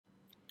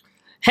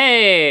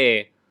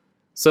Hey!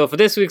 So for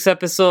this week's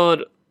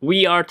episode,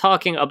 we are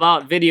talking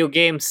about video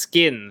game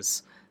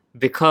skins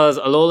because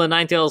Alola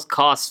Ninetales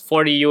costs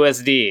 40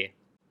 USD.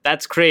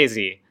 That's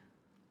crazy.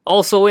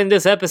 Also in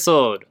this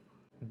episode,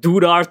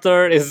 Dude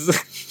Arthur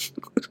is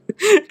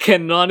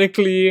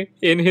canonically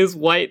in his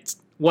white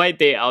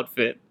day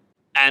outfit.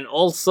 And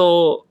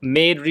also,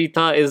 Maid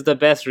Rita is the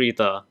best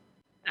Rita.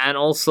 And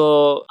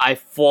also, I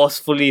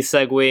forcefully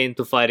segue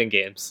into fighting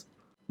games.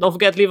 Don't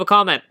forget to leave a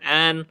comment,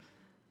 and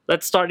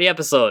let's start the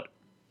episode.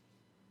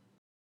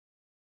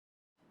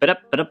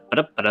 Hello,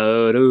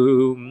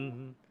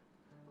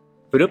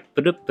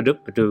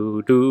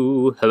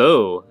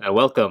 and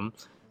welcome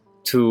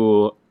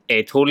to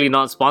a totally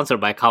not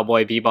sponsored by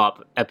Cowboy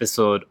Bebop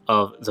episode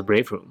of The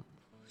Brave Room.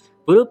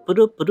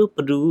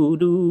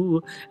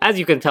 As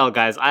you can tell,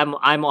 guys, I'm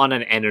on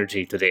an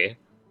energy today.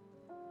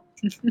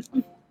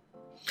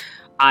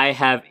 I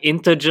have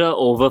integer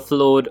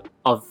overflowed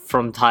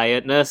from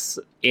tiredness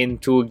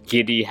into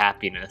giddy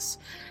happiness.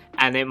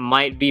 And it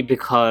might be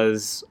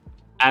because,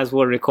 as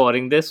we're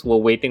recording this, we're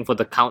waiting for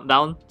the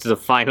countdown to the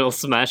final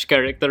Smash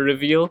character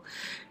reveal.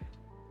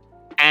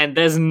 And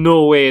there's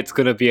no way it's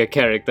gonna be a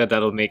character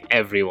that'll make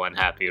everyone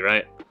happy,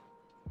 right?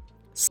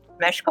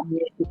 Smash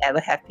community ever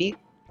happy?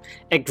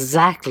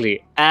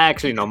 Exactly.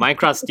 Actually, no,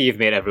 Minecraft Steve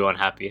made everyone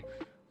happy.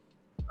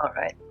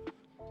 Alright.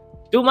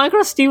 Dude,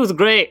 Minecraft Steve was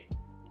great!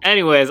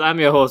 Anyways, I'm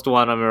your host,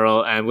 Juan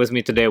Amiral, and with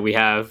me today we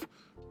have...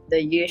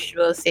 The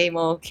usual same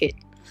old kid.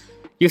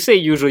 You say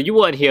usual, you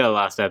weren't here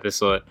last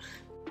episode.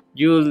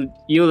 You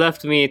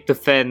left me to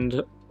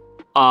fend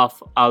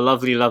off our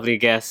lovely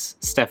guests,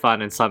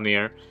 Stefan and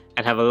Samir,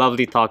 and have a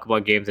lovely talk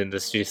about games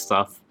industry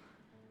stuff,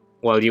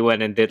 while you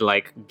went and did,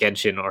 like,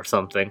 Genshin or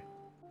something.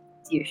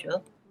 As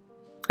usual.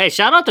 Hey,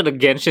 shout out to the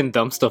Genshin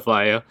dumpster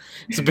fire.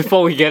 So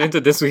before we get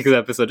into this week's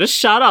episode, just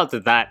shout out to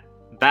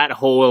that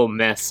whole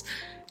mess.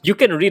 You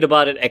can read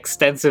about it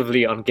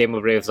extensively on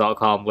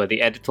GameOfRaves.com, where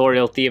the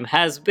editorial team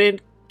has been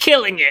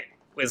killing it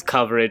with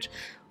coverage.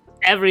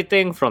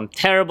 Everything from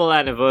terrible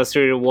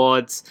anniversary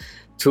rewards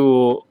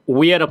to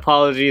weird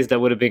apologies that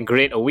would have been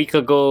great a week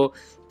ago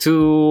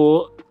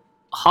to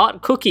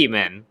hot cookie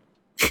men.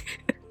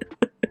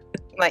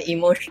 My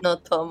emotional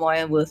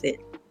turmoil was it.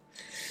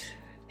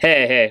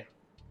 Hey,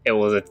 it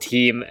was a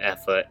team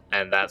effort,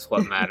 and that's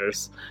what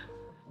matters.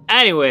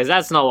 Anyways,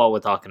 that's not what we're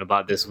talking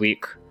about this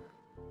week.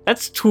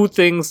 That's two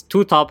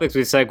topics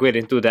we segued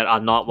into that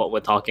are not what we're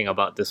talking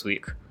about this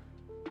week.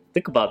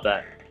 Think about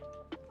that.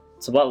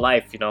 It's about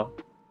life, you know?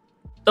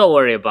 Don't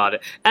worry about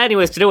it.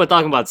 Anyways, today we're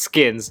talking about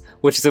skins,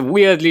 which is a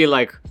weirdly,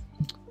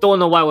 don't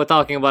know why we're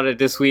talking about it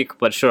this week,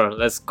 but sure,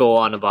 let's go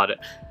on about it.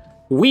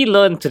 We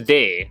learned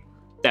today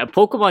that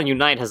Pokemon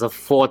Unite has a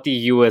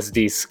 40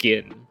 USD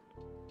skin.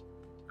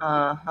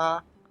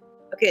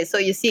 Okay, so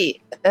you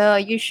see,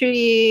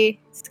 usually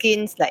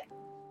skins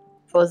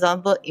for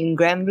example, in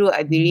Granblue,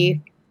 I believe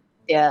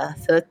they are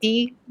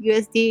 30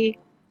 USD,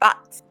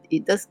 but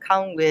it does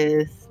come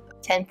with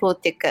 10-pull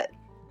ticket.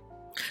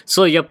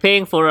 So you're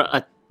paying for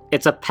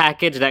it's a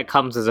package that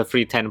comes as a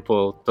free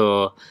 10-pull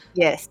to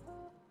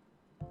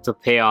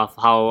pay off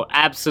how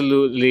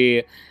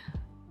absolutely,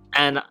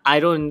 and I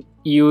don't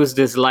use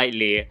this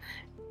lightly,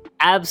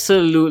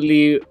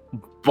 absolutely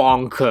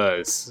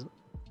bonkers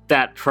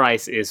that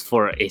price is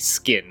for a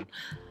skin.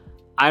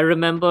 I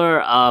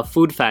remember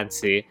Food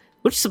Fancy,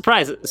 which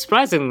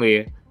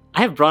surprisingly,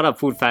 I have brought up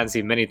Food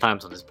Fancy many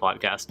times on this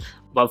podcast,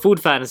 but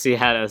Food Fantasy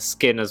had a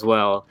skin as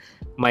well.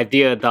 My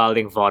dear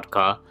darling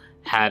vodka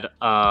had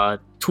a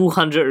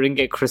 200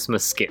 ringgit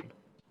Christmas skin.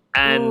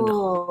 And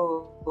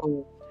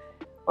oh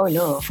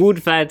no.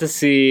 Food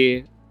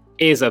Fantasy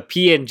is a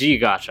PNG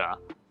gacha.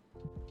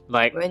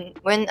 Like,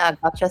 when are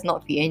gachas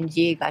not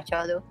PNG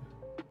gacha though?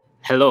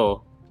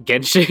 Hello,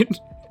 Genshin?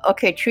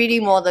 Okay,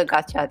 3D model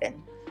gacha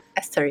then.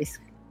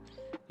 Asterisk.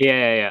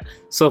 Yeah.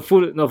 So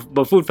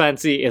Food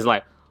Fancy is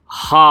like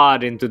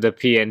hard into the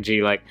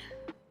PNG. Like,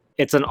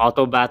 it's an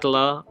auto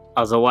battler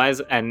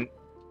otherwise, and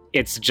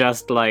it's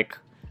just like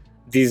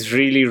these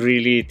really,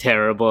 really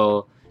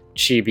terrible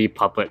chibi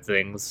puppet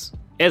things.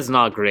 It's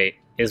not great,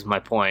 is my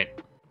point.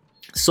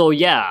 So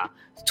yeah,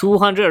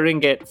 200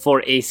 ringgit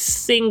for a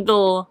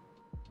single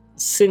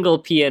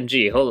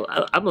PNG. Hold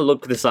on, I'm gonna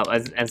look this up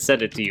and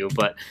send it to you.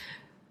 But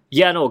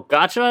yeah, no,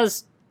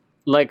 gachas,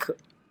 like,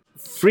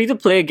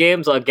 free-to-play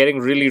games are getting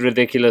really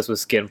ridiculous with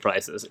skin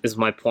prices, is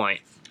my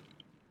point.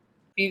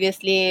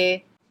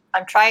 Previously,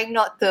 I'm trying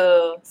not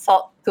to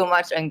salt too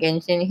much on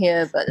Genshin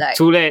here, but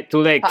Too late,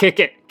 kick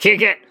it!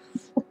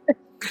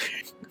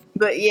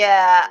 But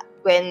yeah,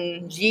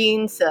 when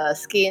Jean's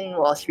skin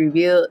was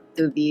revealed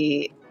to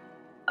be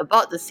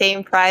about the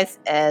same price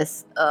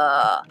as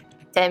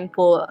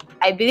Tempo,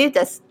 I believe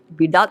that's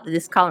without the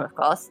discount, of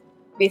course.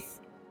 With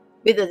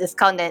the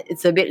discount, then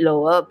it's a bit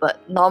lower, but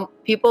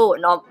people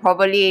would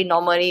probably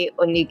normally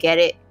only get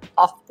it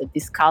off the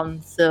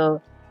discount.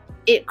 So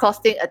it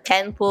costing a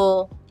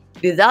 10-pull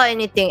without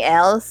anything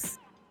else,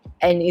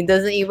 and it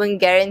doesn't even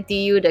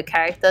guarantee you the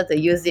character to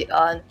use it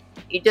on.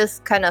 It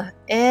just kind of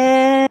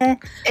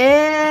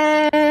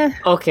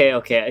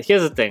Okay.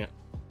 Here's the thing.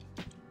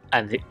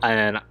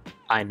 and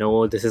I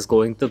know this is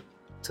going to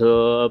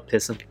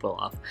piss some people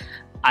off.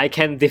 I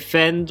can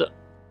defend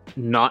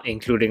not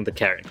including the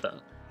character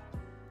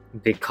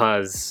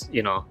because,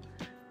 you know,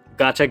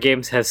 gacha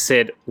games have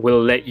said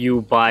we'll let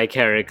you buy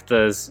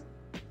characters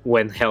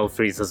when hell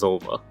freezes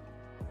over.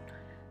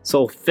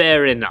 So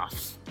fair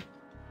enough.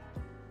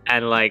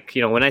 And like,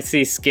 you know, when I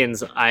see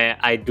skins,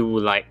 I do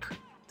like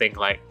think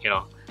like, you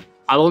know,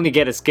 I'll only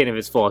get a skin if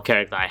it's for a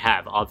character I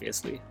have,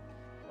 obviously.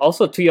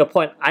 Also, to your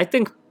point, I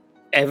think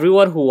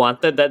everyone who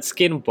wanted that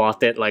skin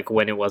bought it like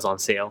when it was on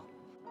sale.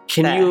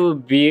 Can Fair.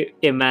 you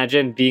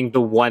imagine being the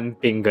one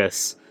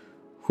Bingus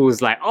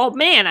who's like, oh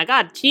man, I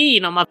got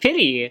Jean on my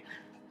pity.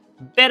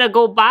 Better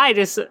go buy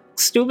this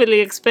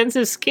stupidly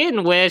expensive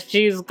skin where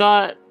she's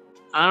got,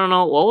 I don't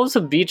know, what was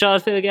the beach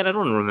outfit again? I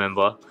don't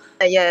remember.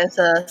 Yeah, it's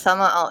a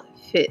summer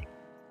outfit.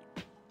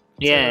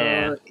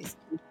 Yeah. So it's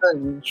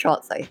different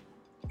shorts, I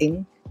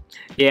think.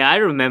 Yeah, I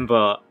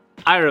remember.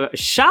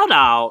 Shout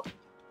out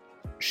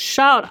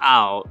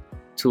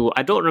to,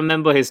 I don't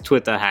remember his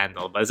Twitter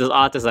handle, but it's this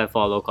artist I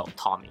follow called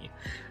Tommy.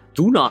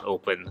 Do not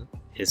open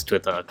his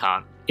Twitter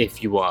account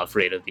if you are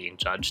afraid of being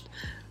judged.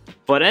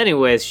 But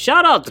anyways,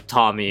 shout out to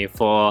Tommy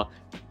for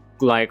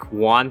like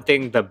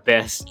wanting the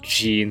best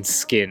Jean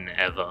skin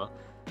ever.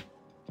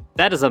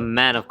 That is a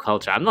man of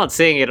culture. I'm not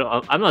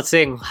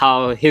saying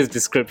how his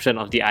description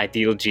of the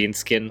ideal Jean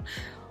skin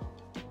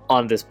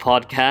on this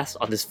podcast,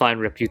 on this fine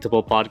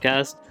reputable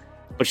podcast,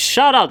 but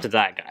shout out to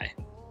that guy,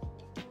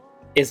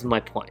 is my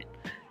point.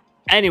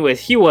 Anyways,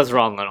 he was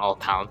wrong on all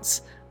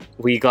counts.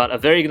 We got a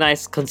very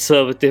nice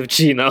conservative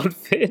Jean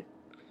outfit,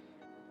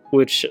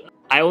 which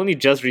I only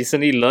just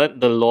recently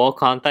learned the lore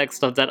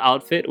context of that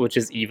outfit, which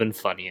is even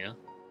funnier.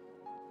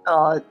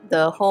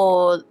 The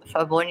whole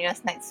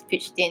Favonius Knights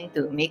pitched in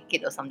to make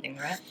it or something,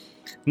 right?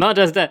 Not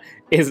just that,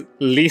 is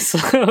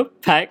Lisa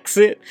packs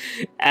it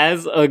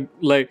as a,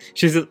 like,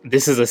 she says,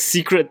 this is a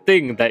secret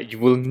thing that you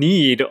will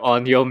need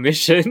on your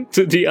mission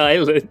to the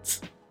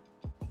islands.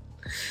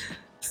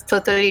 It's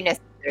totally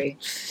necessary.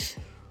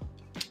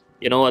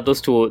 You know what,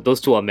 those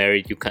two are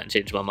married, you can't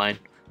change my mind.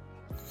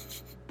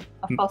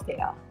 Of course they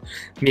are.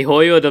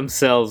 MiHoYo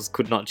themselves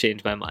could not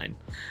change my mind.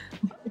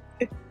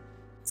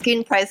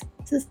 Skin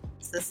prices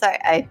aside,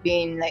 I've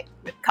been like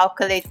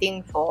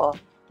calculating for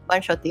a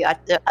bunch of the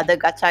other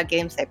gacha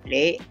games I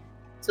play.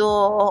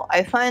 So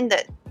I find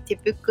that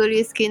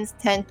typically skins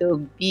tend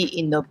to be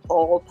in the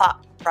ballpark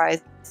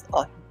price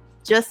of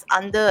just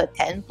under a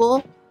 10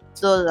 pull.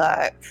 So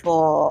like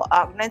for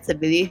Arknights, I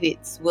believe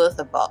it's worth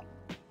about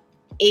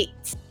 8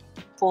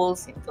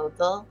 pulls in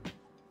total,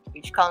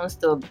 which comes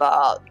to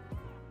about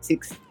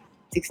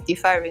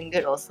 65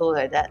 ringgit or so,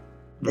 like that.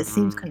 That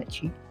seems kind of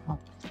cheap. Huh?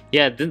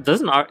 Yeah, isn't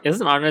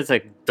Arknights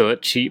like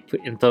dirt cheap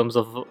in terms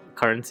of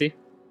currency?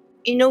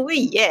 In a way,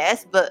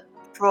 yes, but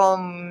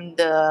from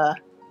the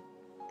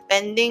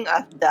spending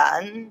I've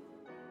done,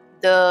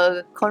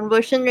 the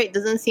conversion rate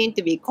doesn't seem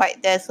to be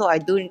quite there, so I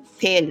do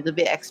pay a little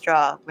bit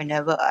extra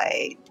whenever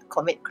I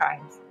commit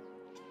crimes.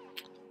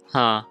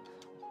 Huh.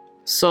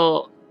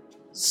 So,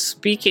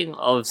 speaking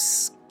of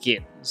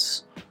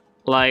skins,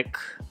 like,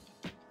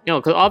 you know,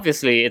 because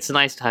obviously it's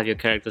nice to have your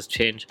characters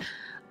change.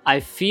 I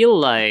feel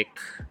like,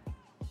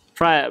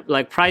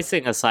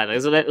 pricing aside,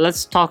 like, so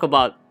let's talk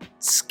about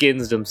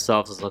skins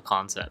themselves as a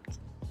concept.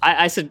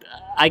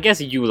 I guess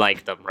you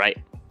like them, right?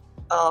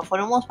 For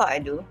the most part, I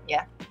do,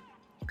 yeah.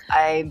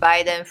 I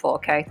buy them for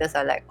characters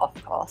I like, of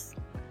course.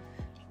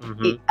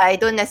 Mm-hmm. I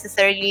don't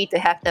necessarily need to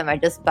have them, I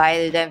just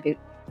buy them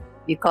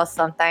because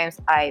sometimes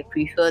I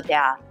prefer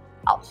their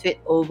outfit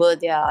over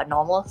their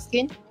normal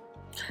skin.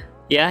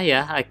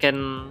 Yeah, I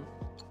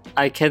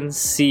can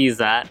see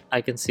that.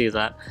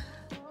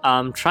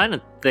 I'm trying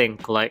to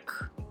think, like,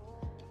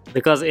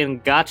 because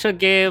in gacha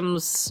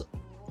games,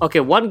 okay,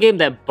 one game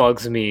that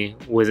bugs me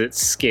with its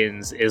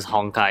skins is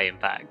Honkai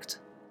Impact.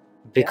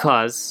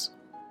 Because,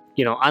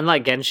 you know,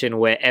 unlike Genshin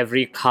where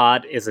every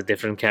card is a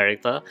different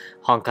character,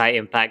 Honkai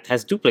Impact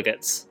has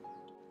duplicates.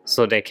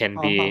 So there can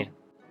be,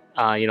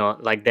 you know,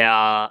 like there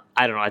are,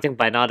 I don't know, I think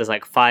by now there's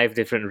like 5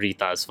 different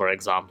Ritas, for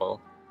example.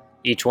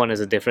 Each one is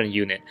a different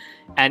unit.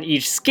 And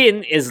each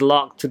skin is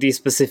locked to the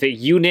specific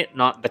unit,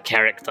 not the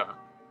character.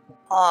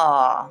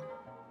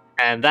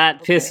 And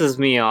that pisses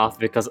me off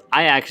because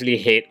I actually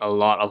hate a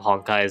lot of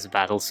Honkai's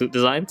battlesuit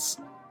designs.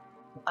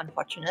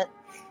 Unfortunate.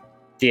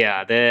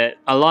 Yeah,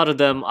 a lot of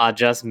them are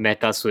just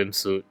mecha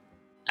swimsuit.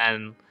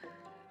 And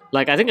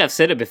like, I think I've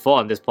said it before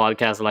on this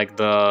podcast, like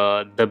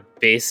the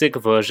basic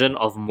version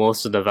of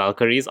most of the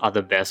Valkyries are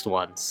the best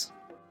ones.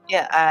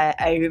 Yeah,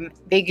 I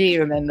vaguely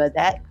remember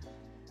that.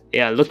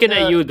 Yeah, looking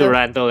at you,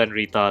 Durandal and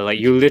Rita, like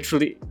you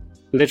literally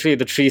the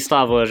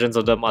 3-star versions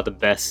of them are the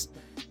best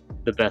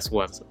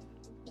ones.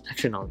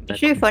 Actually, no.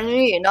 Actually,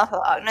 funnily enough,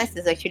 Arknights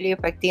is actually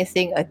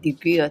practicing a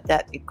degree of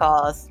that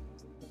because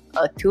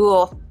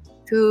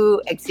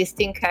two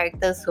existing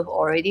characters who've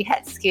already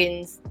had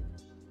skins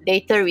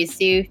later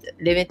received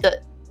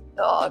limited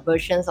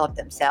versions of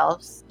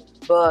themselves,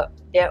 but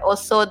they're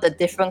also the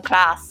different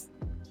class,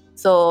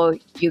 so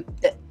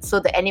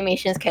the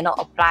animations cannot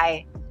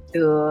apply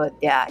to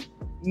their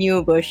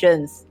new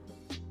versions.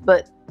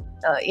 But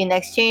in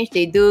exchange,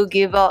 they do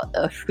give out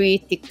a free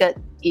ticket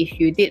if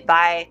you did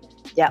buy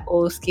their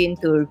old skin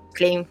to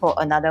claim for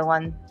another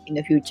one in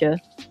the future.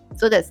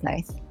 So that's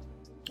nice.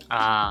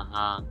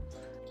 I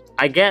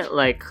get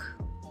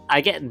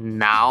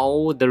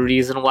now the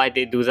reason why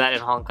they do that in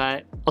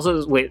Honkai.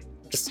 Also, wait,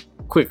 just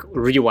quick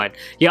rewind.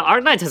 Yeah,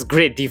 Arknight has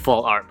great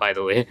default art, by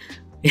the way.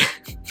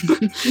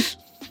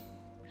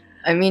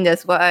 I mean,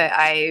 that's why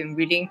I'm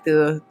willing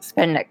to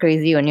spend like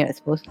crazy on it, I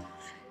suppose.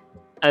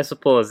 I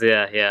suppose,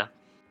 yeah.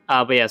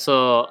 But yeah,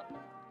 so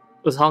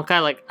with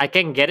Honkai, like, I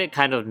can get it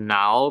kind of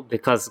now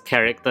because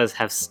characters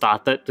have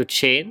started to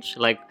change.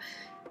 Like,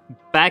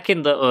 back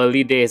in the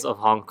early days of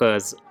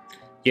Honkers,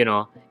 you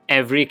know,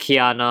 every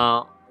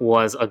Kiana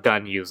was a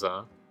gun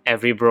user.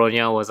 Every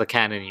Bronya was a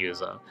cannon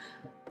user.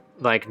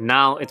 Like,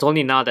 now, it's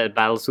only now that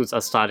battlesuits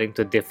are starting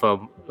to differ,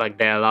 like,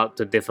 they're allowed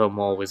to differ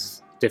more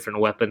with different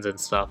weapons and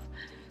stuff.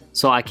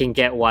 So I can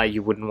get why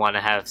you wouldn't want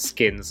to have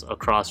skins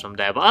across from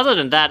there. But other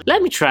than that,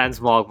 let me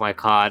transmog my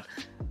card.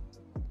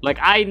 Like,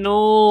 I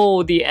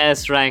know the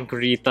S rank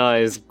Rita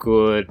is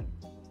good,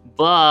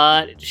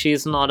 but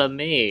she's not a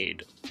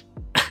maid.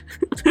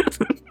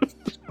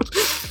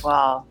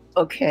 Wow.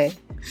 Okay.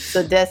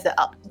 So there's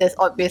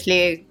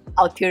obviously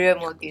ulterior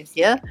motives,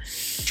 yeah?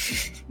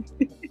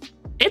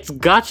 It's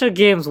gacha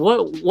games.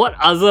 What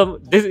other?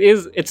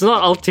 It's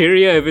not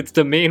ulterior if it's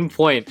the main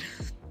point.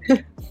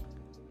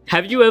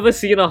 Have you ever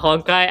seen a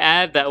Honkai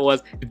ad that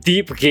was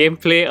deep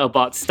gameplay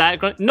about stat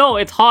grind? No,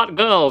 it's hot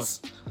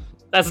girls.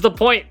 That's the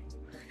point.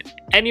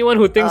 Anyone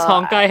who thinks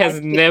Honkai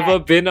has never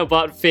been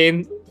about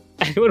fan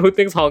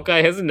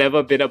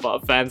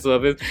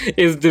service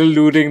is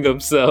deluding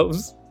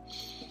themselves.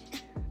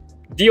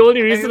 The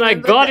only reason I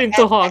got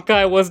into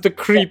Honkai was the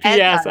creepy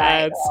ass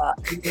ads.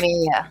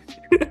 Yeah.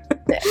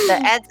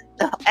 the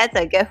ads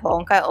I get for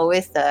Honkai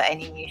always the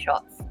anime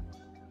shots.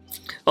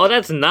 Oh,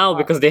 that's now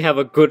because they have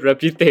a good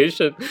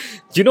reputation. Do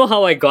you know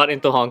how I got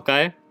into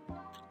Honkai?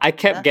 I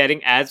kept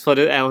getting ads for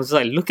this and I was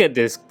like, look at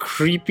this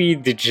creepy,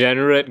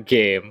 degenerate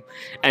game.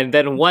 And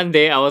then one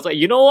day I was like,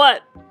 you know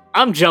what?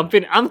 I'm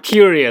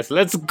curious,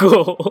 let's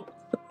go.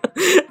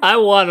 I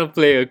want to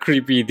play a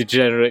creepy,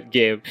 degenerate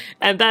game.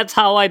 And that's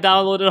how I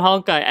downloaded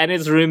Honkai. And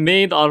it's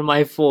remained on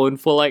my phone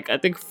for like, I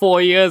think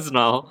 4 years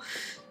now.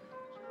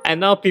 And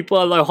now people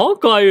are like,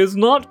 Honkai is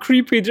not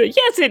creepy.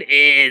 Yes, it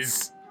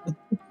is.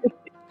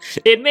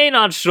 It may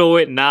not show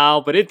it now,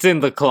 but it's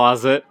in the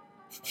closet.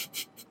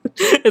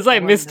 It's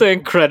like Mr.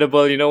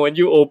 Incredible, you know, when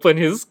you open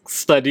his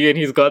study and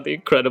he's got the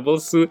incredible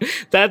suit.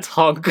 That's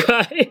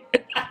Honkai.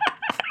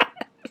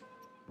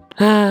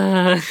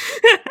 I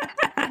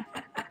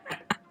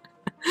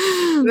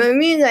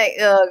mean, like,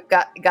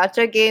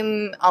 gacha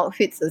game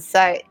outfits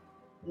aside,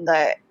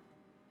 like,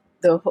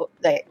 the whole,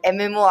 like,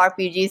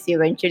 MMORPGs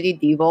eventually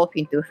devolve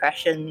into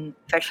fashion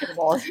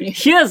wars.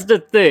 Here's the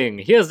thing.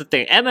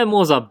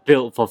 MMOs are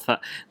built for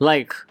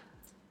like,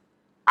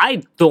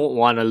 I don't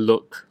want to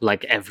look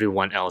like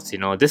everyone else, you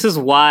know. This is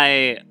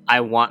why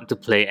I want to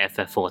play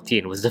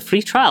FF14 with the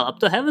free trial up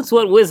to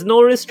Heavensward with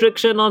no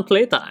restriction on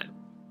playtime.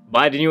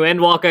 Buy the new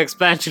Endwalker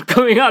expansion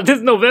coming out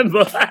this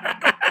November.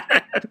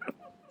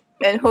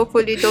 And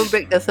hopefully don't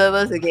break the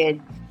servers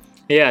again.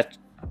 Yeah,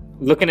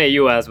 looking at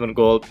you,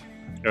 Asmongold.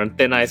 You're on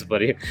thin ice,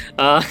 buddy.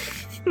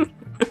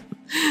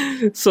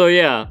 So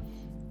yeah.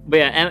 But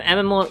yeah,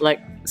 MMO, like,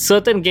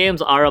 certain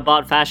games are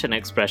about fashion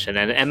expression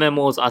and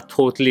MMOs are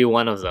totally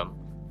one of them.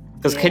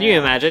 Because can you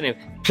imagine if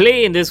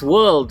play in this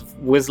world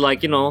with,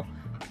 like, you know,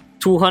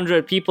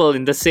 200 people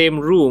in the same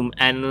room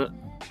and,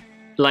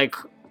 like,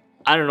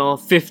 I don't know,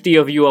 50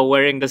 of you are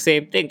wearing the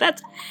same thing.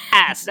 That's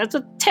ass. That's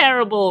a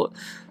terrible...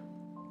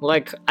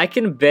 Like, I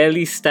can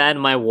barely stand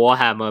my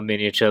Warhammer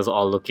miniatures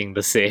all looking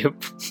the same.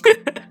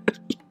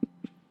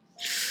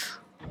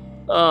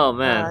 Oh,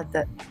 man.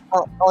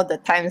 All the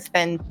time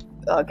spent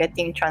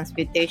getting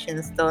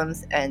transmutation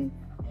stones and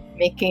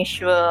making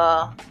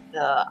sure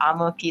the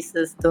armor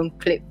pieces don't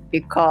clip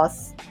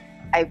because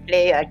I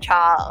play a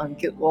child on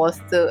Guild Wars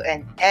 2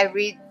 and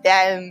every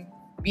damn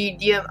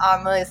medium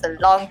armor is a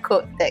long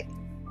coat that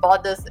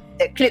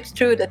clips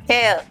through the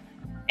tail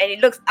and it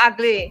looks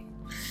ugly.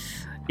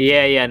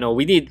 Yeah, no,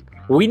 we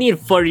need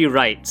furry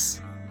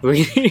rights.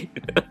 We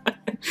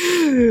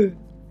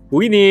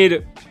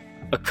need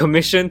a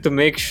commission to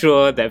make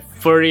sure that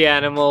furry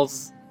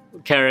animals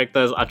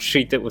characters are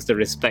treated with the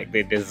respect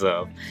they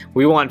deserve.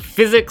 We want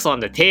physics on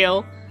the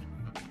tail.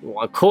 We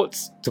want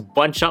coats to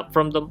bunch up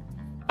from them.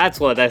 That's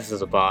what this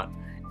is about.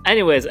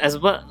 Anyways,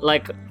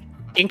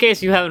 in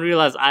case you haven't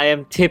realized, I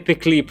am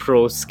typically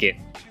pro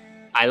skin.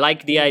 I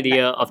like the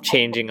idea of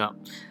changing up.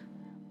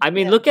 I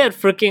mean, look at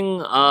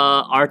freaking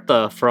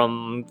Arthur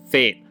from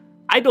Fate.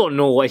 I don't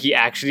know what he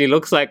actually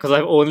looks like because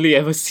I've only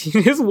ever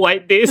seen his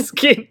white day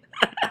skin.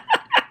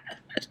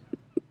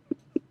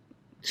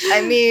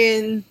 I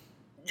mean,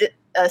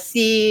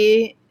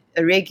 see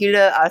a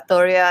regular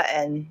Artoria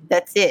and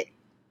that's it.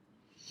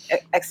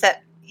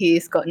 Except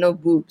he's got no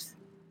boobs.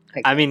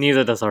 I mean,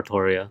 neither does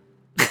Artoria.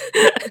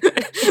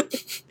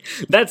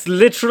 That's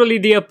literally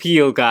the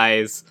appeal,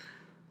 guys.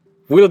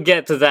 We'll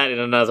get to that in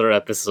another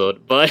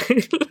episode, but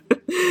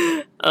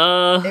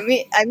I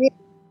mean,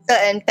 so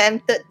I'm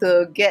tempted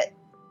to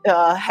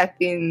have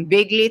been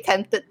vaguely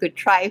tempted to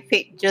try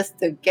Fate just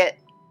to get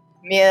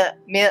male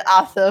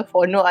Arthur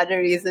for no other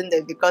reason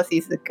than because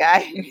he's a guy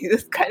and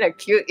he's kind of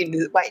cute in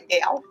his white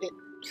day outfit.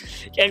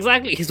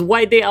 exactly, his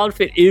white day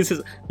outfit is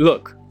his.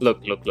 Look.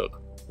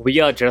 We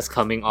are just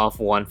coming off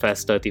One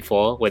Fest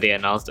 34 where they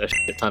announced a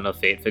shit ton of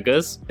Fate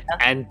figures,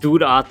 and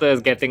Dude Arthur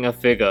is getting a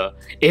figure.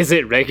 Is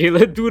it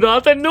regular Dude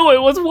Arthur? No,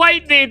 it was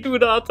White Day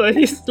Dude Arthur.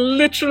 He's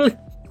literally.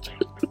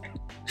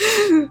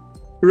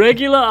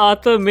 Regular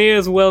Arthur may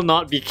as well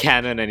not be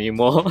canon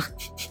anymore.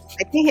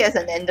 I think he has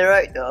an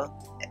android though,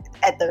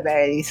 at the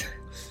very least.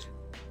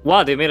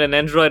 Wow, they made an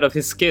android of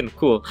his skin.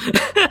 Cool.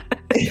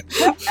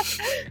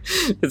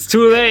 It's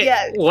too late.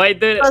 Yeah,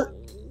 White Day.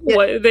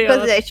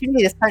 Because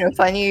actually it's kind of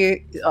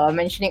funny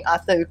mentioning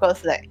Arthur,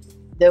 because like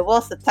there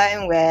was a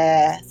time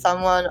where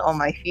someone on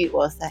my feed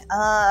was like,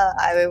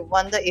 I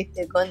wonder if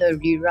they're gonna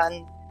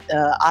rerun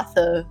the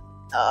Arthur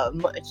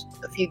merch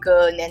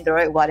figure,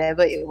 Nandoroid,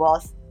 whatever it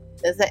was.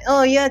 It's like,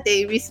 oh yeah,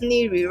 they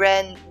recently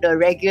reran the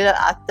regular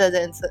Arthur.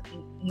 Then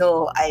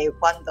no, I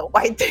want the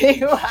White Day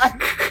one.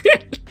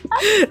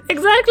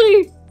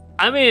 Exactly.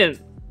 I mean,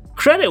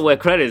 credit where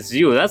credit's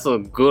due. That's a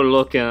good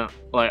looking.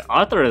 Like,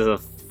 Arthur is a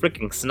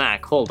freaking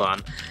snack. Hold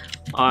on.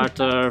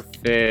 Arthur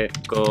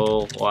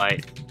Figo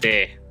White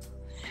Day.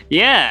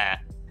 Yeah.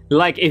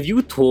 Like, if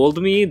you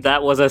told me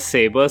that was a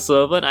Saber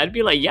servant, I'd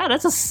be like, yeah,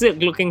 that's a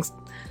sick looking.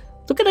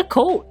 Look at the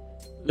coat.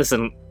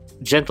 Listen,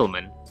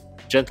 gentlemen.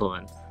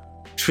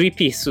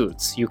 3-piece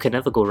suits. You can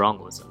never go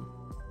wrong with them.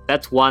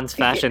 That's one's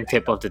fashion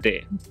tip of the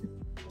day.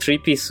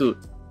 3-piece suit.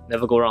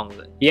 Never go wrong with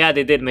it. Yeah,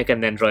 they did make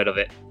an Nandroid of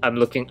it.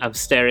 I'm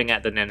staring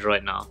at the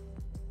Nandroid now.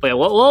 But yeah,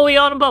 what were we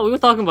on about? We were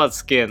talking about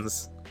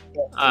skins.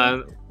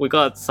 We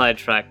got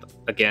sidetracked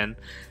again.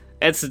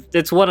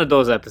 It's one of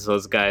those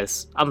episodes,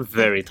 guys. I'm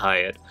very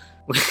tired.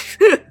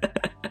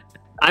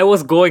 I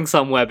was going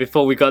somewhere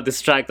before we got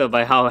distracted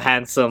by how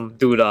handsome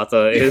Dude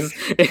Arthur is.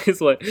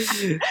 It's like,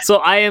 so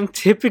I am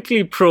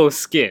typically pro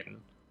skin,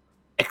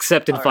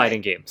 except in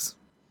fighting games.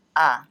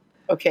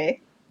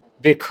 Okay.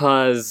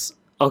 Because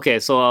okay,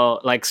 so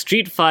like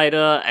Street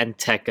Fighter and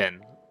Tekken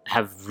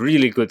have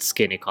really good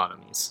skin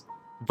economies.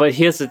 But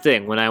here's the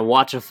thing, when I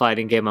watch a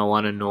fighting game, I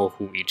want to know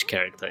who each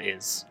character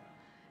is.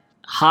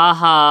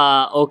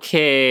 Haha,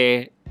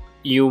 okay,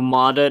 you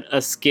modded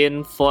a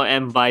skin for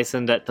M.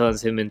 Bison that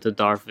turns him into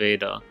Darth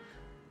Vader.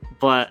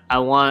 But I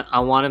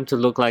want him to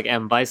look like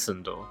M.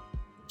 Bison though.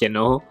 You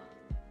know?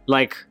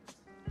 Like,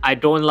 I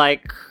don't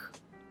like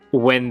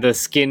when the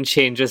skin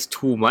changes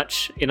too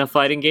much in a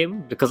fighting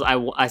game, because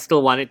I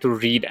still want it to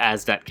read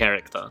as that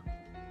character.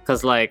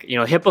 Because, like, you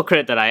know,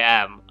 hypocrite that I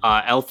am,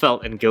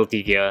 Elfelt in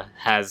Guilty Gear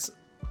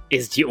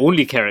is the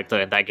only character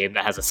in that game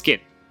that has a skin.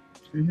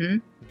 Mm-hmm.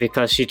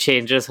 Because she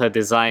changes her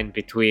design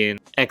between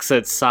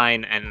Exert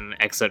Sign and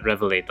Exert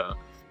Revelator.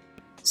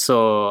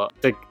 So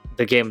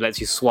the game lets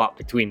you swap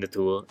between the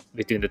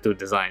two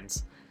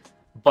designs.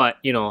 But,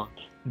 you know,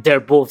 they're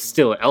both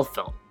still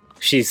Elfelt.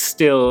 She's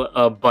still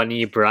a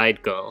bunny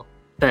bride girl.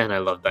 Man, I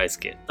love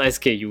Daisuke.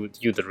 Daisuke,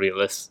 you the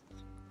realist.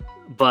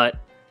 But,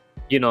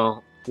 you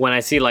know, when I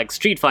see like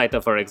Street Fighter,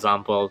 for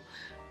example,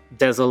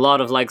 there's a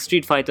lot of like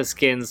Street Fighter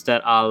skins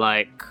that are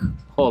like,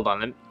 hold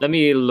on, let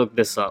me look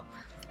this up.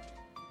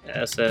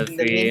 SFV. In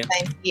the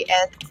meantime,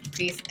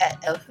 please add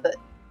Elfert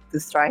to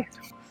Strive.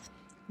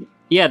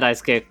 Yeah,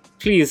 Daisuke,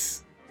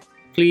 please,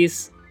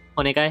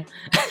 onegai.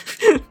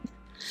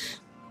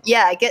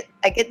 Yeah, I get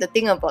the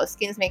thing about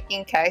skins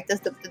making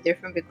characters look too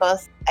different,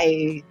 because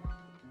I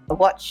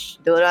watch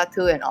Dota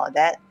 2 and all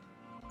that.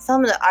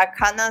 Some of the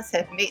Arcanas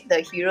have made the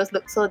heroes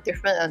look so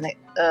different. I'm like,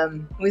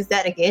 who is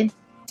that again?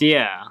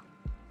 Yeah.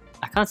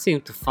 I can't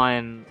seem to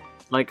find...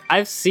 Like,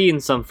 I've seen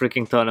some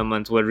freaking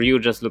tournaments where Ryu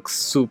just looks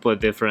super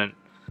different.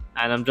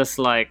 And I'm just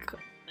like,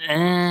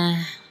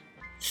 I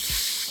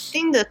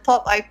think the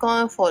top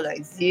icon for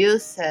like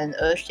Zeus and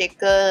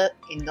Earthshaker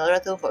in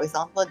Dota 2, for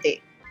example, they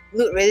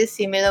look really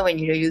similar when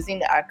you're using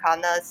the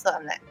Arcana. So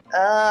I'm like,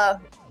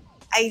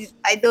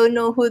 I don't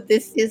know who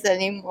this is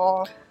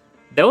anymore.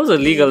 There was a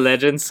League of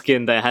Legends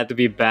skin that had to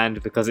be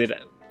banned because it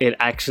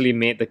actually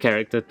made the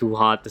character too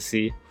hard to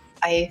see.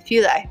 I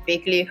feel like I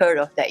vaguely heard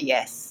of that,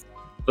 yes.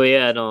 But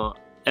yeah, no,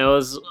 it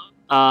was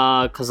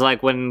because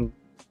like when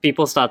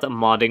people started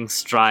modding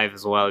Strive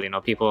as well, you know,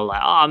 people were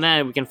like, oh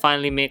man, we can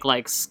finally make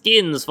like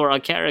skins for our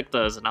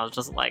characters, and I was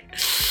just like,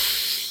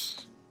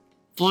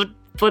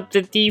 but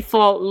the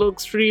default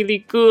looks really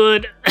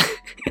good.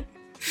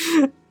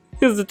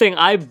 Here's the thing,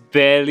 I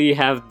barely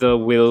have the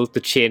will to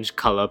change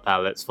color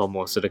palettes for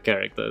most of the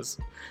characters,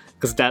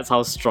 because that's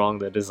how strong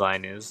the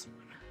design is.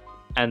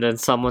 And then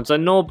someone's like,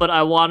 no, but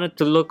I want it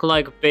to look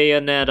like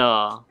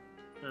Bayonetta.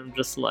 I'm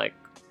just like,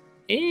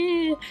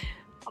 eh.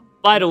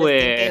 By the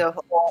way, thinking of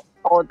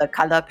all the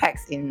color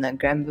packs in the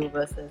Granblue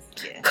versus.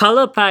 Yeah.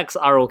 Color packs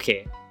are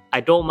okay. I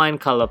don't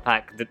mind color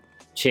pack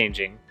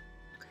changing.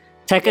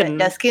 Tekken.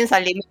 The skins are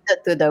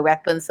limited to the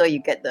weapon, so you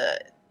get the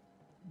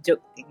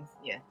joke things.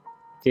 Yeah.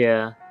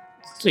 Yeah.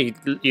 So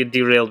you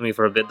derailed me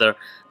for a bit there.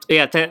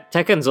 Yeah,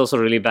 Tekken's also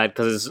really bad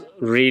because it's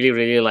really,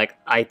 really like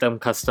item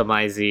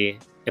customizey,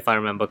 if I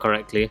remember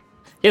correctly.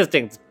 Here's the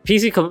thing: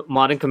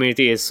 modding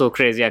community is so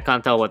crazy. I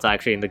can't tell what's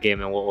actually in the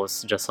game and what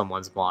was just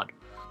someone's mod.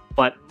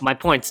 But my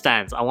point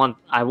stands. I want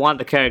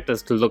the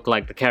characters to look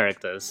like the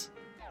characters.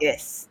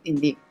 Yes,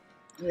 indeed.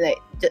 Like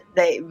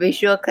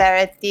visual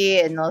clarity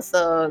and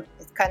also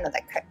it's kind of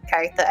like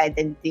character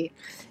identity.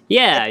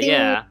 Yeah, I think,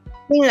 yeah.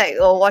 I think like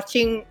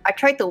watching. I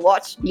try to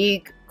watch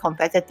League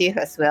competitive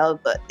as well,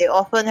 but they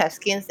often have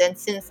skins. And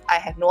since I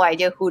have no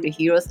idea who the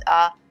heroes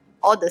are,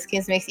 all the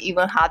skins makes it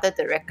even harder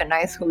to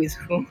recognize who is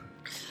who.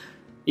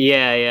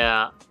 Yeah,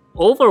 yeah.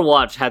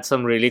 Overwatch had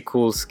some really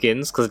cool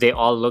skins because they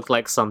all look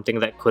like something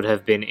that could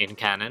have been in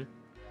canon.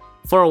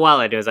 For a while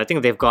it is. I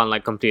think they've gone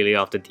like completely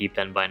off the deep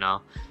end by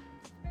now.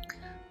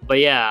 But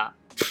yeah,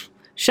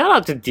 shout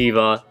out to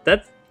D.Va.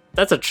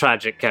 That's a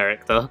tragic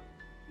character.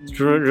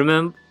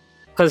 Remember,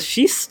 because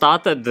she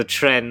started the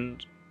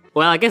trend.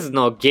 Well, I guess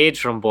no, Gage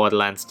from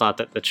Borderlands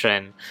started the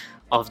trend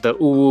of the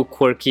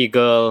quirky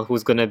girl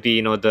who's gonna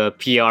be, the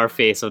PR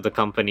face of the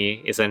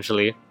company,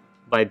 essentially,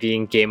 by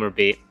being gamer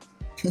bait.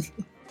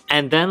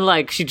 And then,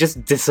 like, she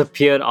just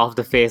disappeared off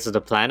the face of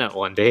the planet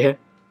one day.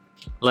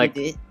 Like,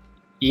 She did?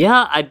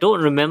 yeah, I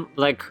don't remember,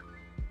 like,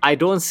 I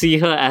don't see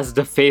her as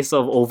the face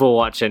of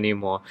Overwatch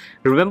anymore.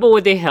 Remember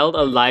when they held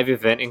a live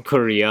event in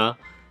Korea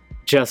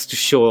just to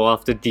show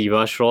off the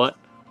D.Va short?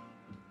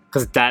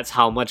 Because that's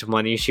how much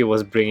money she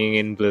was bringing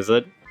in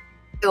Blizzard.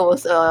 It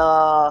was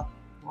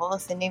what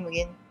was her name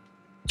again?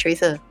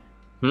 Tracer.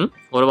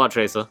 What about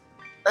Tracer?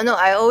 No,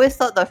 I always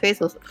thought the face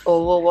was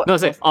Overwatch. No,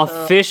 say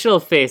official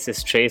face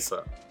is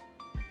Tracer.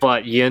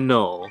 But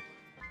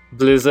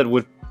Blizzard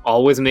would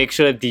always make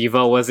sure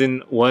D.Va was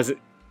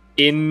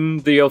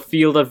in your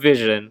field of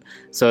vision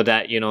so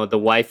that, the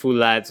waifu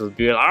lads would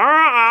be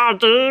like,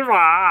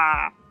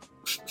 D.Va!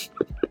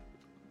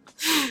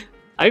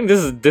 I think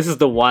this is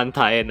the one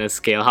tie in a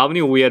scale. How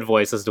many weird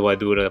voices do I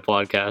do to the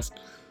podcast?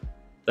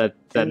 That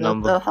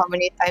number. How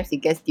many times it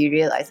gets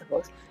derailed, I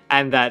suppose.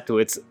 And that too.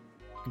 It's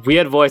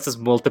weird voices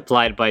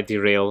multiplied by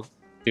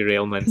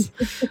derailments.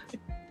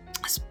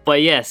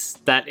 But yes,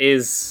 that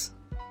is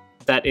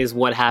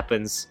what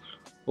happens.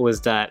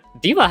 Was that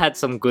D.Va had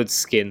some good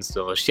skins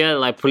though. She had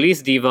like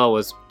Police D.Va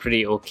was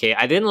pretty okay.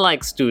 I didn't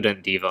like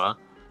Student D.Va.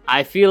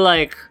 I feel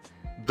like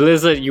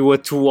Blizzard, you were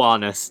too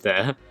honest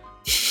there.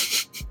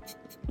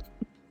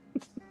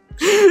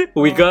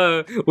 We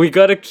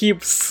gotta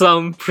keep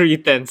some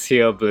pretense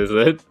here,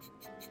 Blizzard.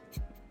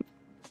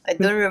 I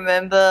don't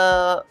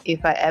remember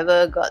if I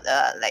ever got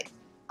a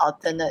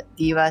alternate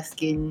D.Va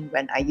skin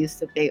when I used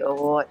to play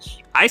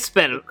Overwatch. I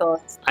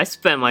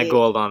spent my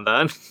gold on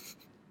that.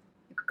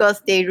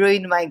 Because they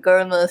ruined my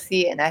girl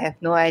Mercy and I have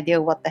no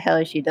idea what the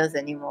hell she does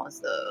anymore,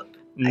 so...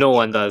 No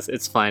one does,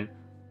 it's fine.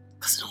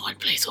 Because no one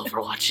plays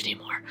Overwatch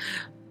anymore.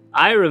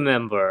 I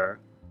remember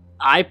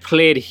I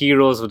played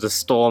Heroes of the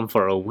Storm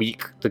for a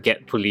week to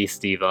get Police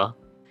D.Va.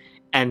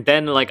 And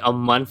then like a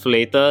month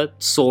later,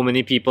 so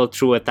many people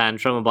threw a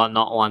tantrum about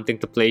not wanting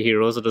to play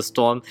Heroes of the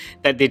Storm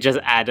that they just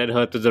added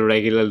her to the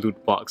regular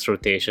loot box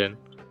rotation.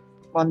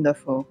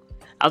 Wonderful.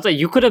 I was like,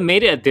 you could have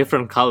made it a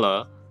different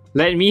color.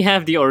 Let me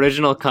have the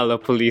original color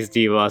Police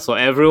D.Va so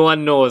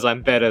everyone knows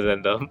I'm better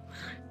than them.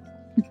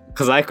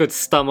 Because I could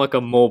stomach a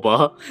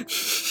MOBA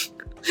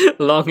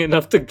long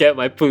enough to get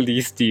my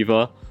Police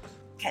D.Va.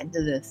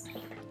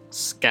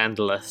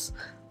 Scandalous.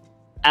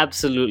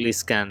 Absolutely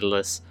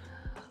scandalous.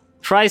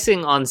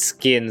 Pricing on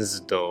skins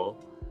though.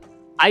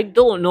 I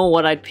don't know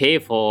what I'd pay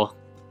for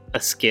a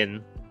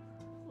skin.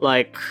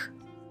 Like,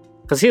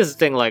 because here's the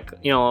thing, like,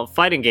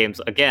 fighting games,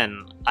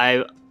 again,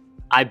 I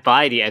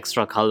buy the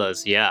extra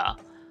colors, yeah.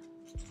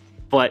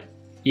 But,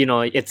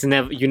 it's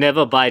you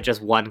never buy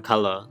just one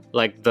color.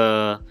 Like,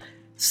 the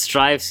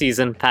Strive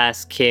Season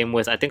Pass came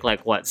with, I think,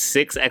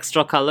 6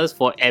 extra colors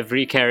for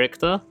every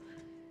character.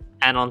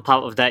 And on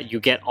top of that, you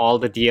get all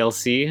the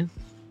DLC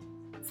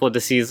for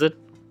the season.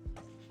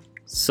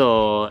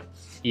 So,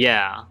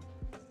 yeah.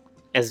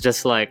 It's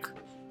just like,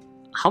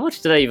 how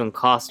much did that even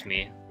cost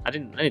me? I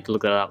need to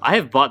look that up. I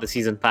have bought the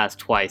Season Pass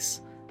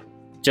twice.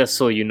 Just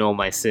so you know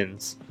my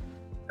sins.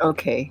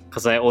 Okay.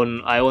 Because I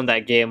own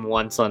that game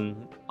once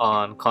on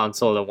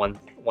console and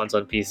once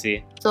on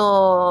PC.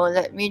 So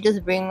let me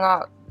just bring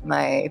up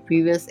my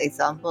previous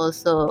example.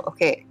 So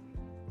okay,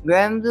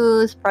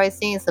 Granblue's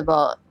pricing is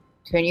about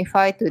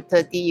 25 to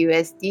 30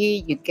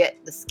 USD. You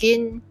get the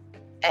skin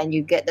and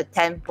you get the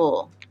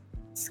tempo.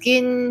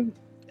 Skin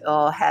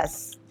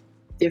has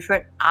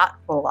different art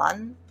for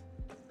one,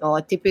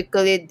 or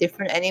typically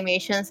different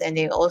animations, and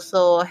they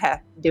also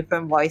have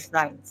different voice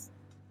lines.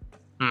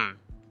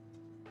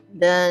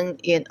 Then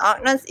in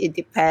Arcnus, it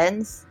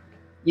depends.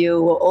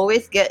 You will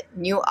always get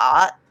new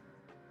art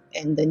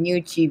and the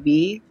new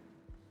chibi,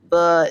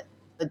 but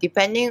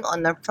depending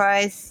on the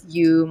price,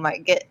 you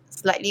might get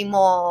slightly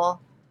more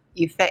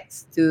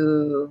effects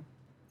to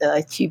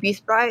the chibi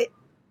sprite,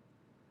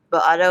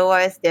 but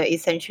otherwise they're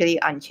essentially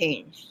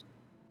unchanged.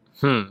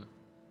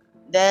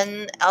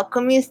 Then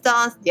Alchemy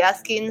Stars, their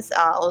skins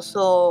are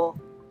also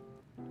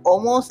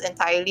almost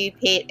entirely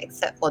paid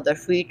except for the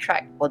free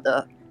track for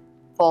the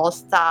 4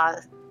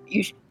 stars.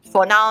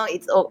 For now,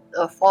 it's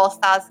 4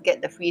 stars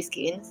get the free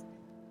skins.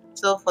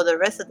 So for the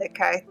rest of the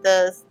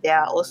characters, they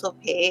are also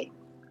paid.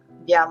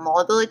 Their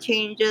model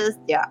changes,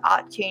 their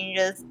art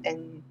changes,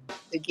 and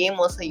the game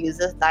also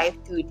uses Live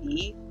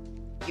 2D.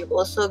 You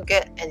also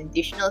get an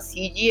additional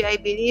CG, I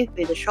believe,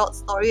 with a short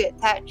story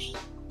attached.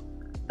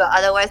 But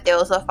otherwise, they're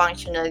also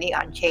functionally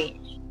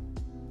unchanged.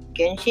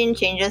 Genshin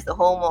changes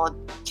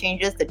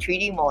the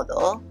 3D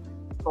model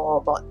for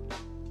about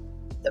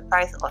the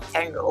price of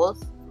 10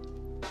 rolls,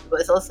 but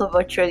it's also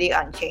virtually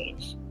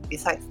unchanged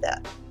besides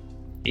that.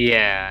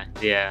 Yeah.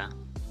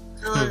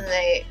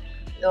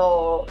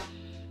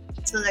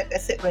 So like I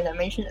said, when I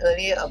mentioned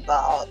earlier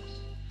about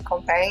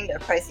comparing the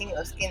pricing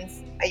of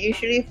skins, I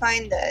usually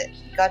find that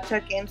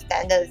gacha game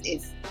standards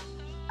is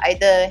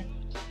either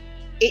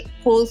 8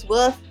 pulls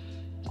worth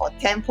or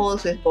 10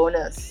 pulls with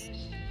bonus.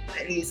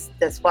 At least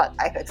that's what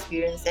I've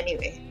experienced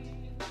anyway.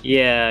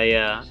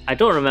 Yeah. I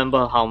don't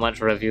remember how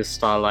much Review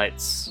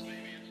Starlight's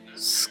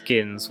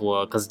skins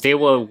were, because they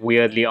were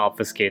weirdly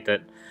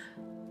obfuscated.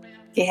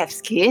 They have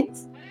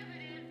skins?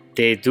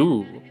 They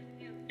do.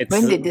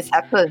 When did this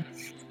happen?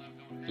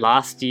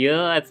 Last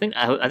year, I think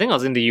I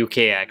was in the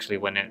UK actually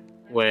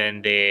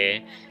when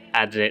they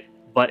added it,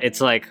 but it's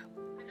like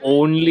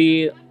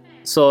only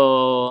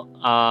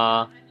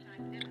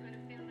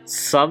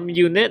some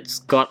units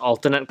got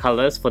alternate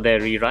colors for their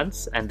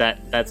reruns, and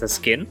that's a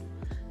skin.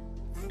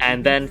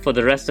 And then for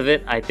the rest of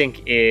it, I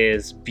think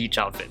is beach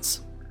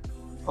outfits.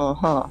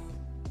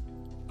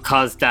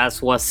 Cause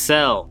that's what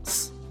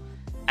sells,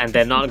 and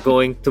they're not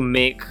going to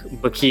make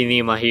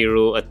Bikini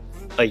Mahiru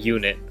a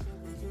unit.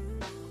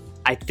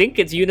 I think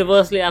it's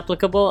universally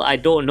applicable. I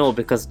don't know,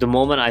 because the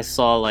moment I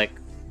saw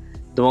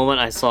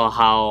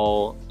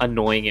how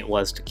annoying it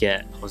was to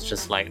get, I was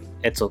just like,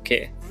 it's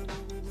okay.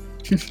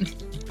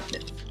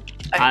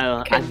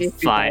 I'm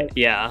fine.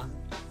 Yeah,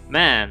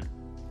 man.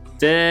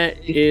 There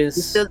is.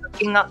 You still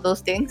looking up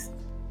those things?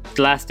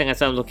 The last thing I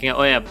started looking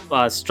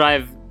at.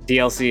 Strive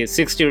DLC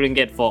 60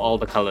 ringgit for all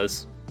the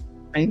colors.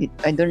 I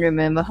don't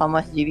remember how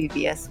much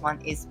GBBS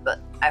one is, but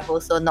I've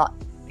also not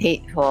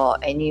paid for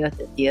any of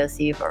the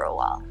DLC for a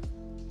while.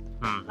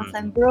 Because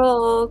I'm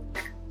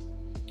broke.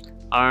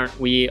 Aren't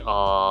we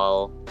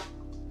all?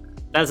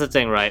 That's the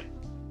thing, right?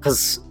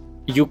 Because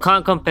you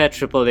can't compare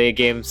AAA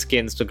game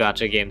skins to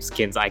gacha game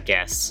skins, I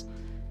guess.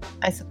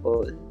 I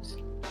suppose.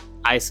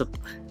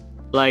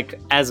 Like,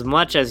 as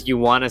much as you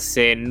want to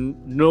say,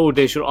 no,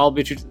 they should all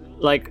be treated,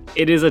 like,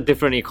 it is a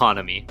different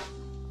economy,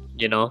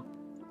 you know?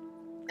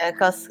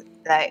 Because,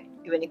 like,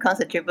 when it comes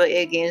to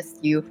AAA games,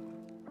 you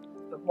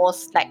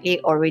most likely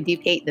already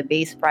paid the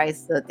base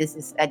price, so this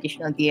is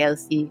additional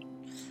DLC.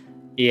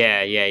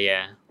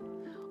 Yeah.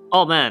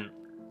 Oh man,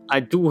 I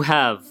do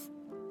have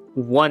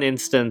one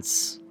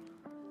instance.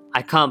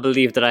 I can't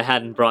believe that I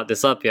hadn't brought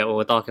this up yet when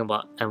we're talking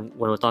about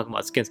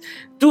skins.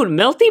 Dude,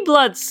 Melty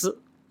Blood's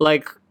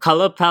like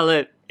color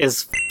palette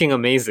is fucking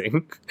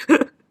amazing.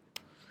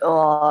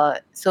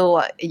 So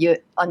what, you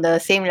on the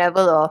same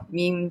level of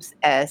memes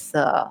as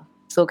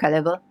Soul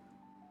Calibur?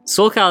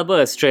 Soul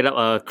Calibur is straight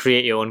up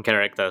create your own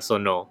character, so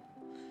no.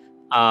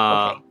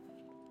 Okay.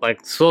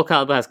 Like Soul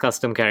Calibur has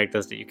custom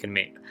characters that you can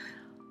make.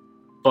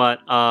 But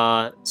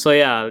so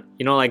yeah,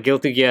 you know, like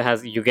Guilty Gear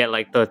you get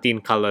like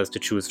 13 colors to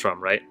choose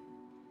from, right?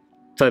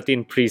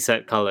 13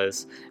 preset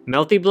colors.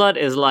 Melty Blood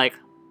is like,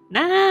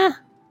 nah,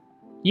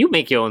 you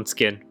make your own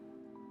skin.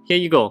 Here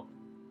you go.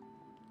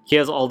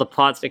 Here's all the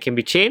parts that can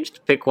be changed.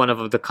 Pick one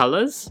of the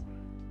colors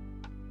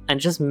and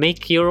just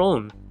make your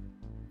own.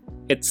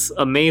 It's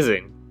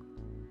amazing.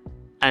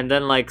 And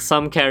then like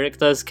some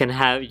characters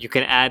you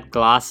can add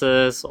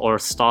glasses or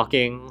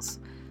stockings,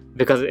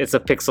 because it's a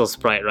pixel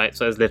sprite, right?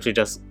 So it's literally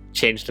just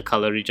change the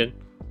color region.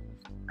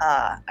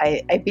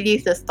 I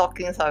believe the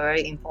stockings are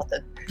very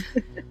important.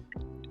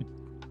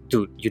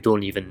 Dude, you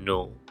don't even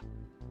know.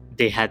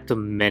 They had to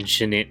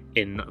mention it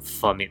in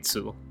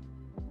Famitsu.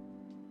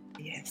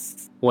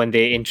 Yes. When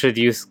they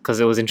introduced, because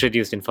it was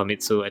introduced in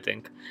Famitsu, I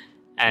think.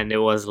 And it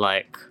was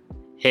like,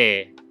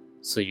 hey,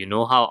 so you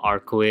know how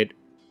Arcuid,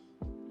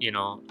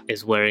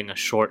 is wearing a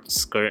short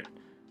skirt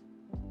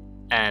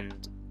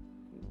and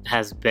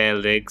has bare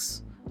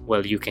legs?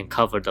 Well, you can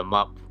cover them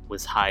up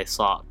with high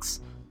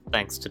socks,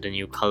 thanks to the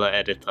new color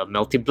editor.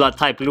 Melty Blood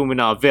Type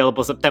Lumina,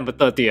 available September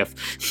 30th.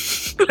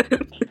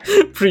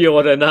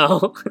 Pre-order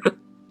now.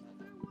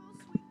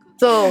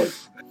 So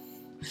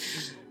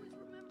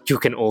you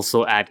can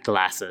also add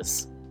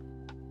glasses.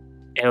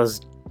 It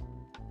was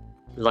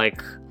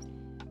like,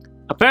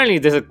 apparently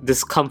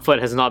this comfort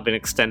has not been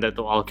extended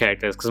to all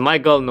characters, because my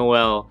girl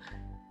Noelle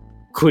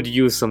could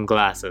use some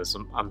glasses.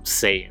 I'm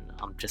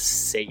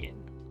just saying.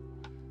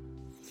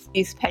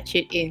 Please patch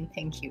it in,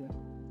 thank you.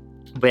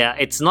 But yeah,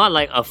 it's not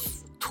like a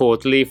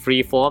totally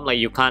free form. Like,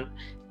 you can't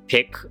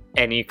pick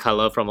any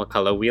color from a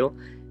color wheel.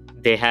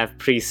 They have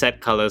preset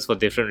colors for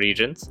different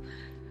regions,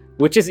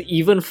 which is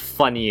even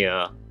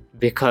funnier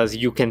because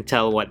you can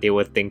tell what they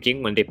were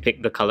thinking when they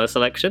picked the color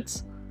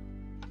selections.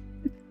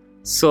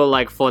 So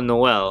like for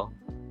Noelle,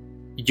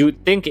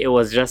 you'd think it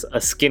was just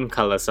a skin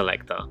color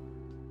selector.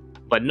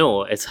 But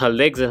no, it's her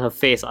legs and her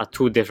face are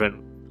two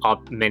different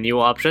menu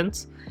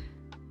options.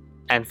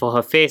 And for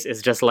her face,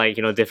 it's just like,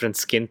 different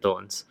skin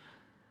tones.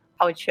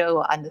 Culture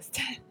will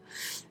understand.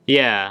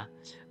 Yeah.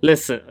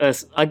 Listen,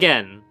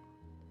 again,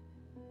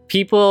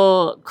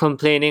 people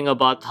complaining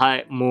about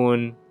Type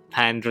Moon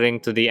pandering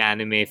to the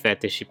anime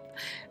fetish.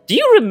 Do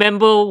you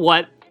remember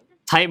what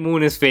Type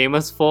Moon is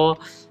famous for?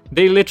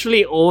 They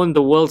literally own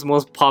the world's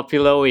most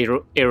popular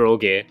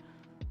eroge.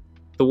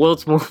 The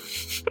world's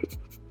most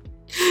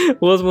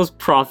world's most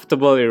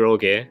profitable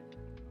eroge.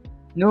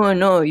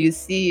 No, you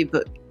see,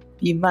 but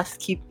we must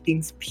keep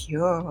things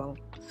pure.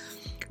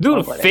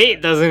 Dude,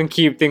 Fate doesn't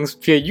keep things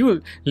pure.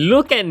 You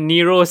look at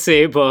Nero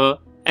Saber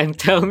and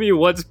tell me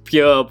what's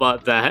pure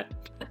about that.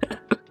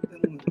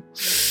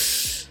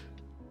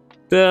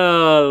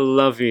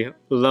 Lovely.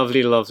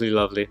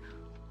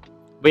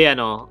 But yeah,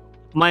 no.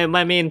 My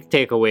main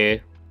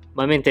takeaway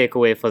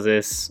for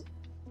this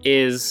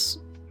is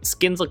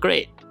skins are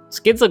great.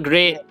 Skins are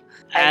great.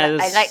 I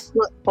like to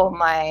look for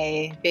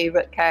my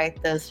favorite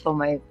characters for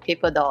my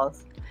paper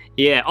dolls.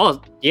 Yeah.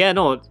 Oh, yeah.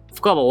 No.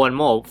 Forgot about one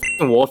more.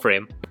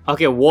 Warframe.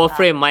 Okay,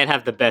 Warframe might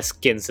have the best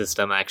skin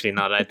system actually.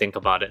 Now that I think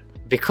about it,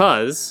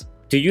 because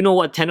do you know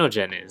what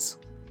Tenogen is?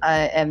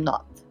 I am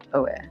not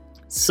aware.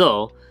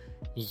 So,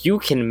 you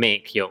can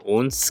make your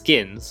own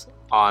skins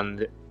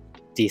on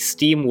the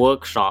Steam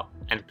Workshop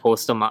and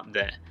post them up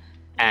there,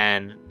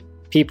 and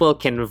people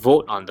can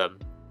vote on them.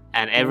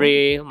 And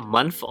every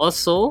month or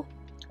so,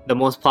 the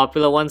most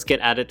popular ones get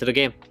added to the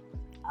game,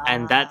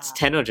 and that's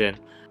Tenogen.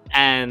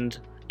 And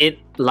it,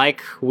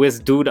 like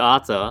with Dude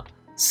Arthur,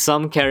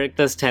 some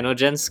characters'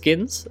 Tenogen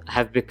skins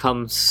have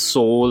become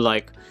so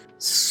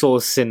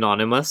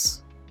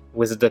synonymous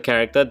with the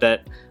character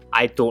that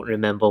I don't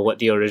remember what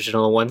the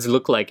original ones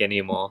look like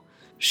anymore.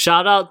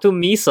 Shout out to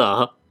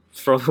Misa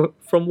from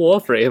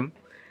Warframe.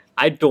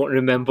 I don't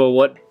remember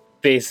what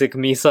basic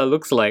Misa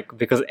looks like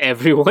because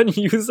everyone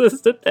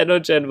uses the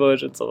Tenogen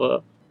versions of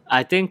her.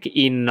 I think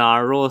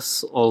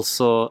Inaros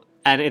also,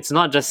 and it's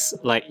not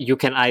just like you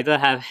can either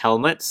have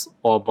helmets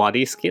or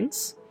body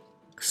skins.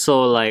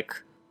 So like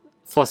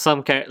for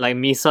some like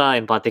Misa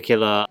in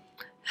particular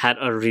had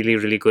a really,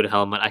 really good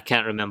helmet. I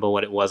can't remember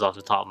what it was off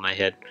the top of my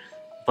head,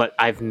 but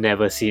I've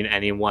never seen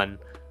anyone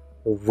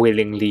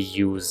willingly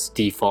use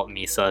default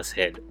Misa's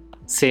head.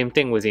 Same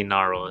thing with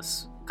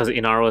Inaros, because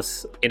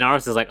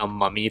Inaros is like a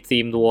mummy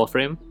themed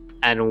Warframe,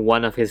 and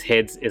one of his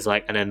heads is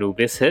like an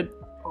Anubis head.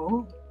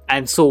 Oh.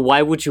 And so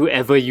why would you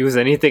ever use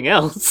anything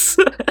else?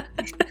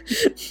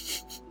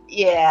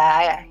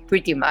 Yeah,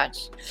 pretty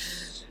much.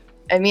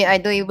 I mean, I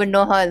don't even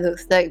know how it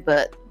looks like,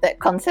 but that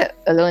concept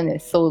alone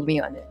has sold me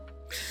on it.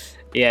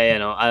 Yeah,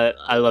 no,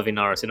 I love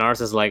Inaros.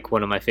 Inaros is like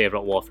one of my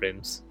favorite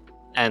Warframes.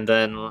 And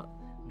then,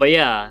 but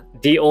yeah,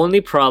 the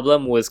only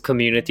problem was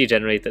community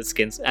generated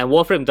skins. And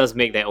Warframe does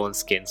make their own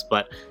skins,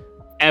 but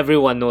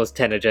everyone knows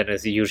Tenogen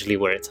is usually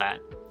where it's at.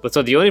 But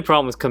so the only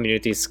problem with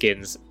community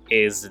skins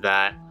is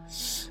that,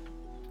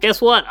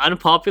 guess what?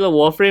 Unpopular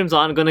Warframes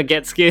aren't gonna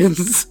get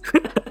skins.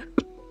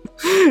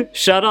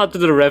 Shout out to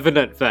the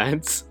Revenant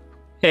fans.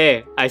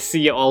 Hey, I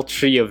see all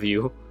three of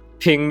you.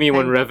 Ping me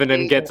when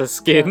Revenant gets a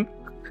skin.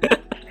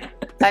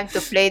 Time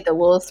to play the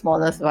world's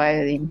smallest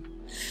violin.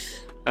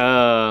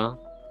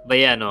 But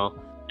yeah, no.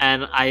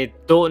 And I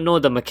don't know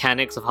the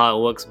mechanics of how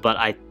it works, but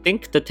I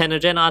think the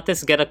Tenogen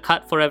artists get a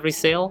cut for every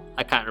sale.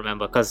 I can't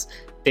remember because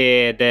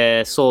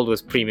they're sold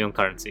with premium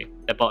currency.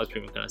 They're bought with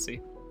premium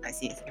currency. I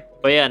see.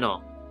 But yeah,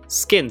 no.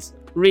 Skins,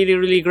 really,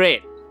 really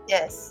great.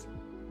 Yes.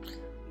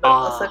 But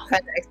also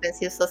kind of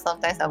expensive, so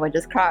sometimes I would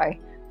just cry.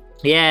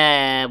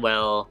 Yeah,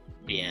 well,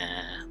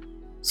 yeah.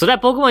 So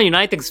that Pokemon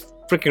Unite thing's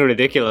freaking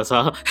ridiculous,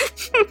 huh?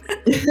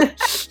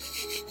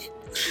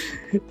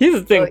 Here's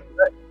the thing.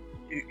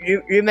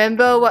 You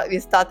remember what we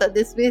started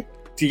this with?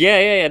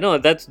 Yeah. No,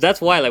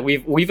 that's why. Like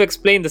we've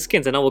explained the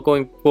skins, and now we're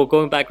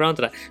going back around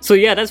to that. So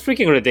yeah, that's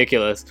freaking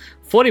ridiculous.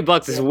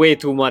 $40 is way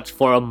too much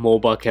for a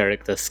MOBA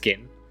character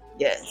skin.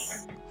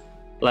 Yes.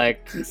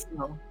 Like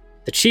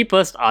the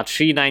cheapest are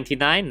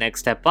 $3.99. Next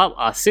step up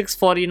are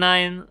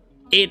 $6.49,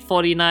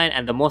 $8.49,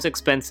 and the most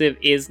expensive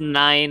is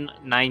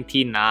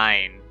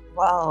 $9.99.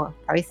 Wow,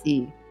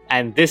 pricey.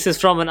 And this is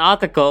from an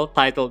article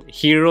titled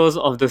 "Heroes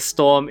of the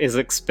Storm is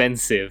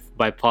Expensive"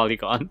 by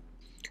Polygon.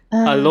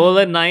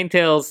 Alola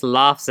Ninetales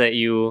laughs at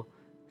you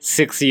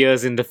 6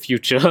 years in the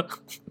future.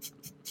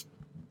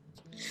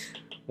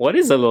 What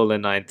is Alola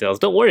Ninetales?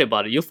 Don't worry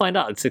about it. You'll find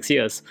out in 6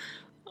 years.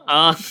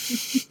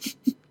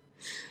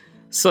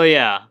 So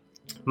yeah,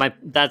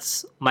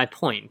 that's my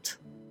point.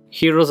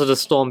 Heroes of the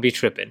Storm be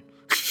tripping.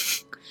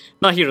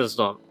 Not Heroes of the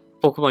Storm.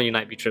 Pokemon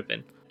Unite be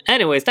tripping.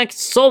 Anyways, thank you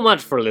so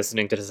much for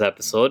listening to this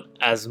episode.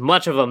 As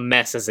much of a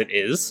mess as it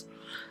is.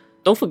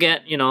 Don't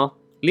forget,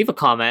 leave a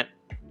comment.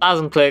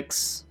 1,000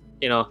 clicks.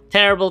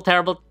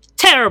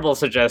 Terrible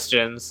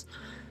suggestions.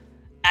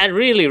 And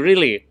really,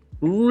 really,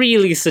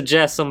 really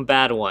suggest some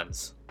bad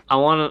ones. I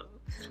want to...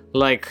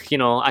 Like,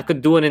 I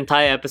could do an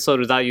entire episode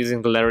without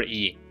using the letter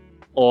E.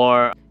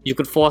 Or you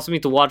could force me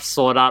to watch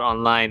Sword Art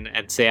Online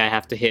and say I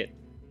have to hit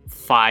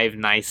 5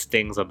 nice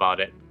things about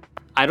it.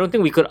 I don't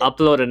think we could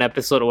upload an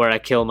episode where I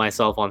kill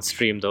myself on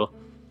stream though.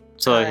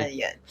 So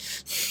yeah.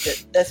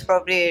 That's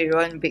probably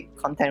one big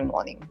content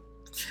warning.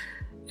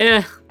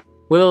 yeah,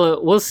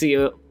 we'll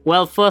see.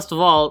 Well, first of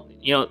all,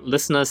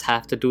 listeners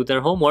have to do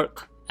their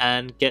homework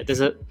and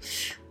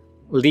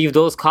leave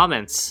those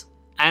comments.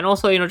 And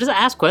also, just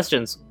ask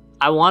questions.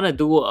 I want to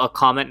do a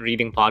comment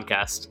reading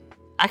podcast.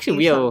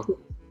 Actually,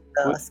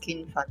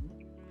 Skin fund.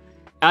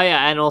 Oh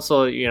yeah, and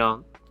also,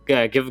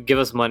 give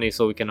us money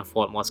so we can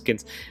afford more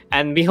skins.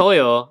 And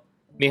Mihoyo,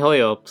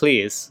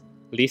 please,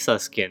 Lisa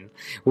skin.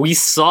 We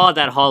saw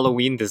that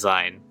Halloween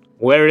design.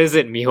 Where is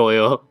it,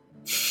 Mihoyo?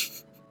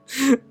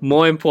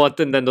 More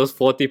important than those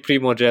 40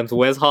 Primo gems.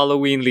 Where's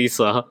Halloween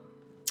Lisa?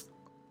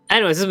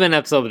 Anyways, this has been an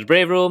episode of The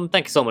Brave Room.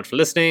 Thank you so much for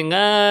listening,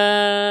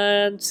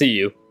 and see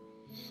you.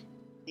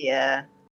 Yeah.